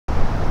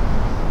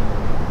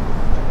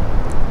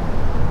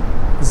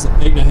It's an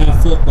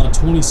 8.5 foot by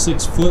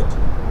 26 foot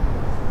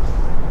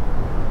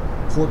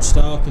porch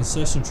style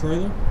concession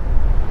trailer.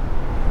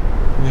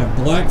 We have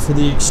black for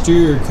the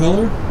exterior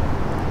color.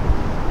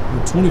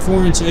 A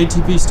 24-inch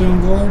ATP stone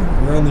guard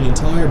around the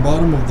entire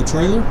bottom of the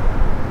trailer.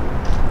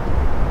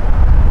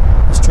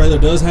 This trailer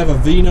does have a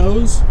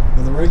V-nose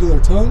with a regular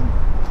tongue.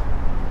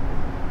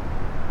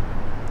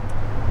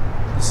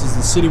 This is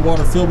the city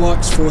water fill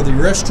box for the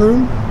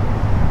restroom.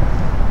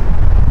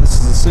 This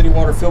is the city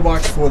water fill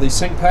box for the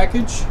sink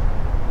package.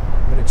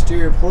 An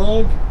exterior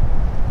plug.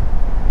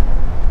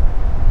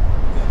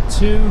 Got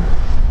 2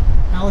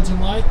 halogen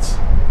lights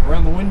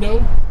around the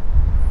window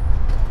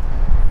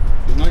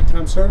for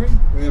nighttime serving.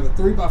 We have a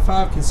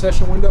 3x5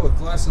 concession window with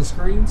glass and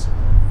screens.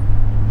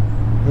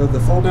 We have the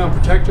fold down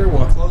protector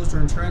while closed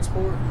during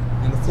transport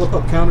and the flip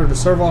up counter to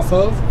serve off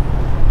of.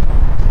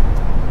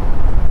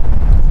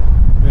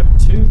 We have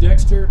 2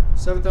 Dexter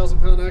 7,000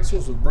 pound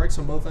axles with brakes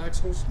on both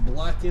axles,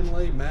 black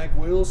inlay mag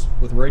wheels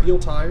with radial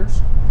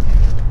tires.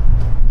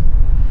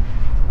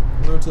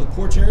 Going to the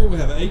porch area, we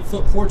have an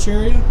 8-foot porch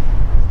area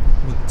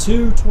with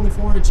 2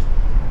 24-inch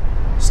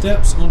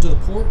steps onto the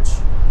porch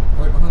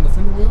right behind the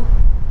fender wheel.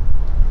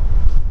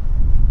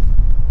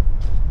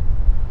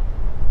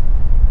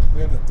 We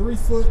have a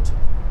 3-foot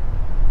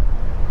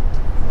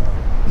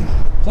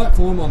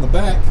platform on the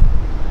back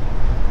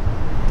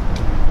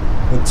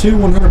with 2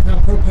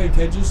 100-pound propane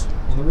cages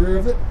on the rear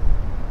of it.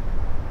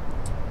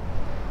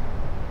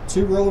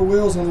 2 roller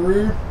wheels on the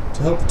rear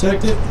to help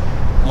protect it.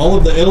 All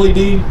of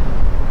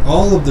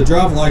the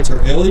drive lights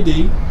are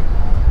LED.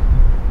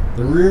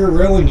 The rear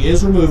railing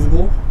is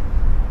removable.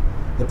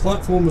 The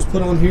platform was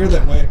put on here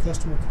that way a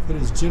customer could put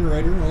his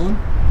generator on.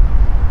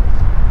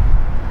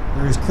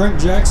 There is crank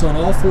jacks on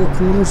all 4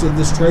 corners of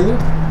this trailer.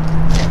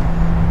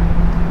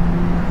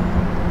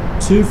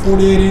 2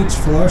 48-inch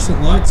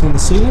fluorescent lights on the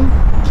ceiling.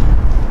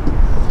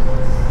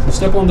 We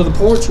step onto the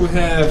porch, we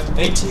have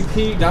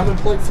ATP diamond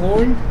plate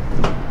flooring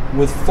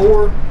with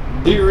 4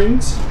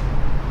 D-rings.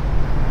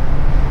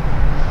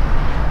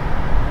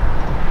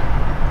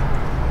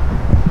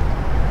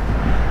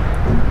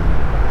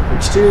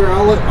 Exterior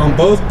outlet on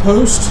both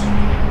posts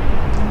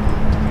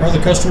per the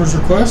customer's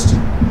request.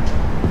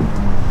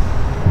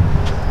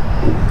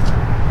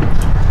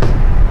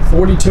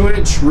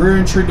 42-inch rear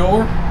entry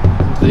door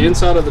to the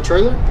inside of the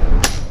trailer.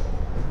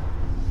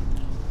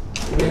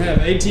 We have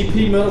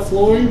ATP metal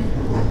flooring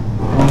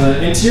on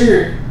the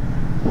interior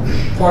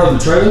part of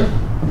the trailer.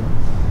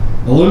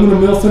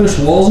 Aluminum mill finish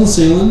walls and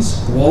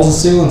ceilings. The walls and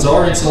ceilings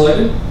are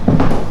insulated.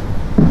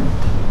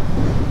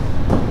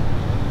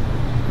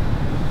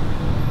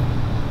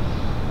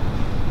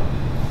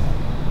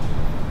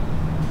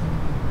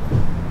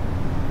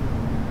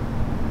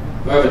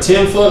 We have a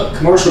 10-foot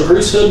commercial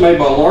grease hood made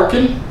by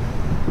Larkin.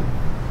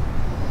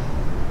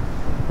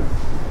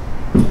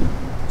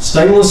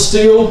 Stainless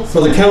steel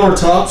for the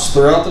countertops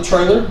throughout the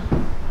trailer.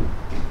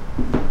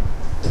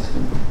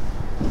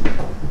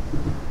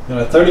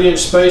 Got a 30-inch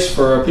space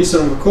for a piece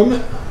of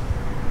equipment.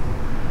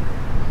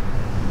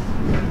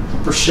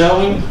 For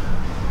shelving,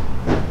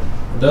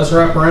 it does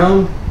wrap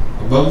around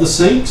above the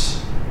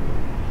sinks.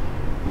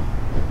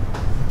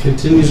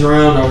 Continues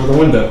around over the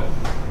window.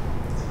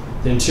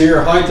 The interior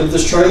height of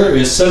this trailer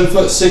is 7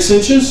 foot 6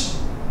 inches.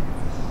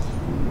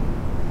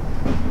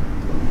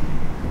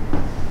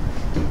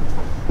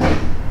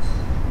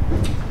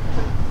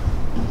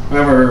 We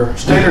have our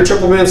standard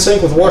triple bin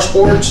sink with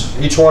washboards.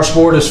 Each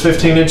washboard is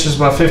 15 inches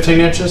by 15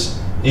 inches.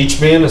 Each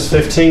bin is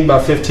 15 by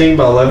 15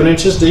 by 11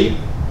 inches deep.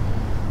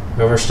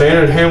 We have our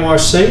standard hand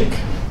wash sink.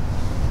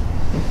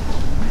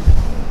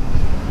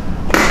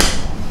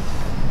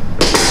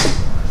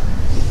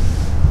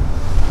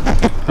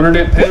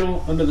 $100-amp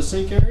panel under the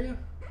sink area,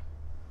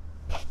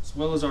 as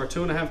well as our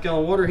 2.5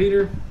 gallon water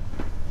heater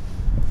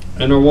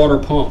and our water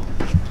pump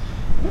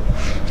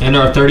and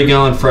our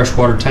 30-gallon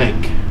freshwater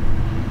tank.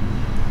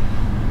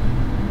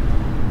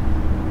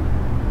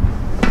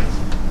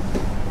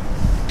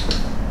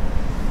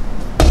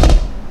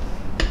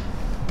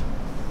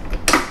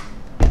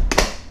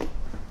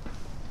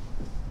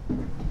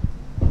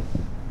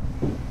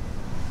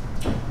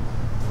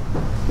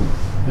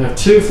 We have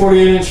 2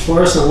 48-inch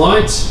fluorescent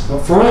lights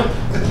up front.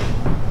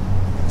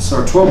 It's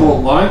our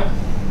 12-volt light.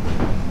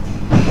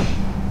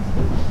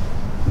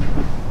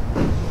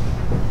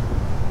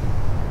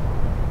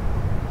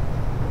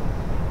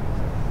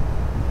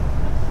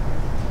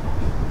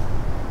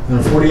 And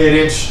a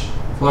 48-inch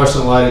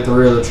fluorescent light at the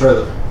rear of the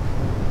trailer.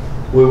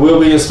 We will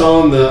be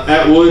installing the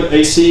Atwood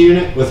AC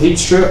unit with heat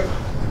strip,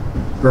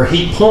 or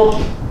heat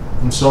pump,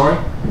 I'm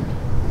sorry,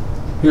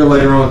 here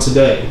later on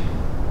today.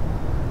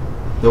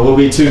 There will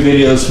be 2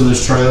 videos for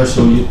this trailer,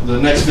 so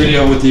the next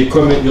video with the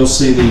equipment, you'll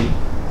see the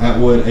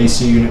Atwood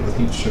AC unit with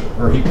heat strip,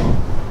 or heat pump.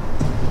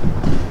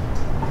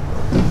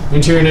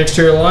 Interior and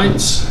exterior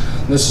lights.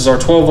 This is our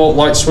 12-volt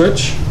light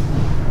switch.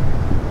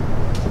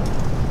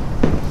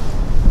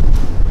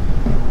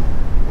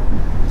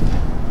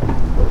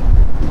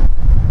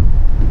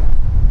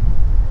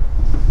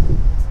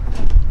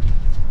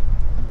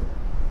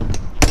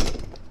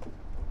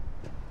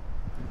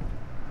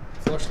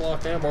 flush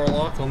lock and bar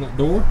lock on that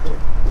door.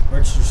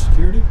 Register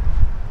security.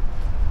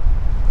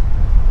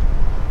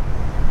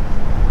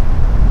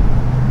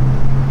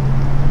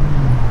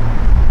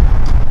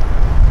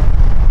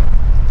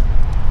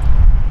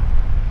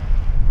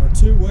 Our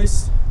 2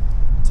 waste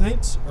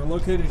tanks are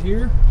located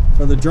here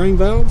for the drain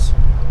valves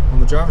on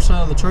the driver's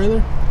side of the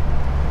trailer.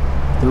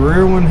 The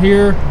rear one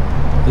here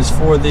is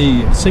for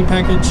the sink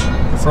package.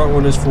 The front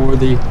one is for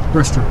the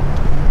restroom.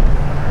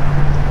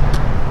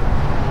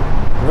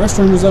 The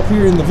restroom is up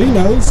here in the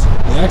V-nose.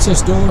 The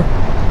access door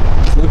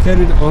is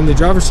located on the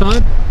driver's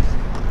side.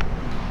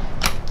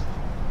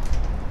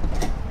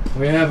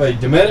 We have a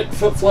Dometic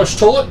foot flush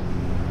toilet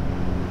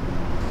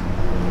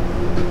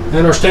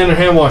and our standard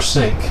hand wash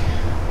sink.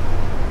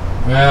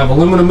 We have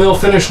aluminum mill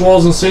finish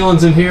walls and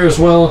ceilings in here as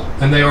well,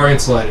 and they are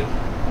insulated.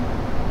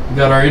 We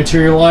got our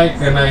interior light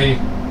and a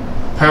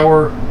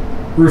power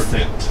roof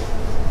vent.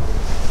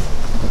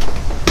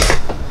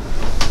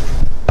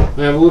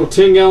 We have a little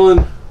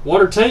 10-gallon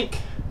water tank,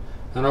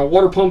 and our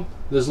water pump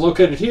that is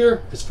located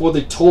here is for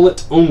the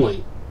toilet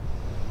only.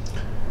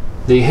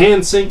 The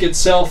hand sink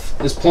itself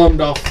is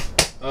plumbed off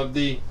of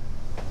the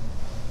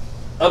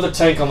other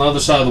tank on the other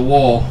side of the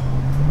wall.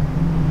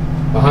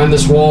 Behind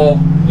this wall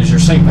is your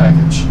sink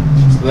package.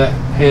 So that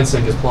hand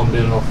sink is plumbed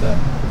in off that.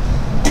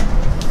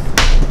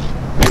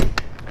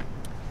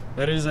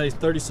 That is a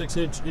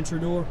 36-inch entry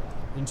door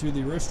into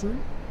the restroom.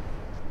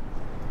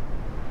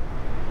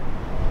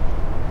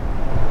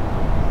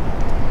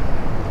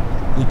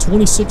 The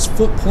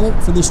 26-foot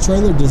part for this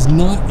trailer does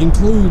not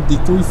include the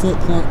 3-foot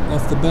part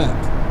off the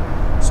back.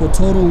 So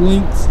total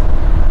length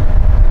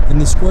in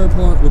the square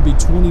part would be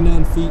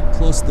 29 feet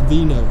plus the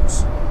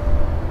V-nose.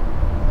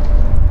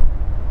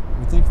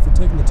 We thank you for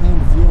taking the time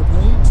to view our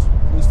page.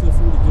 Please feel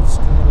free to give us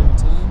a call at any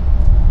time,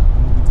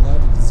 and we'll be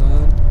glad to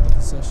design a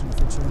concession to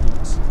fit your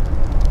needs. You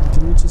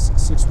can reach us at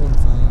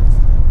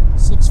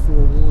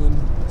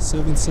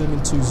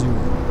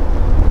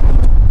 615-641-7720.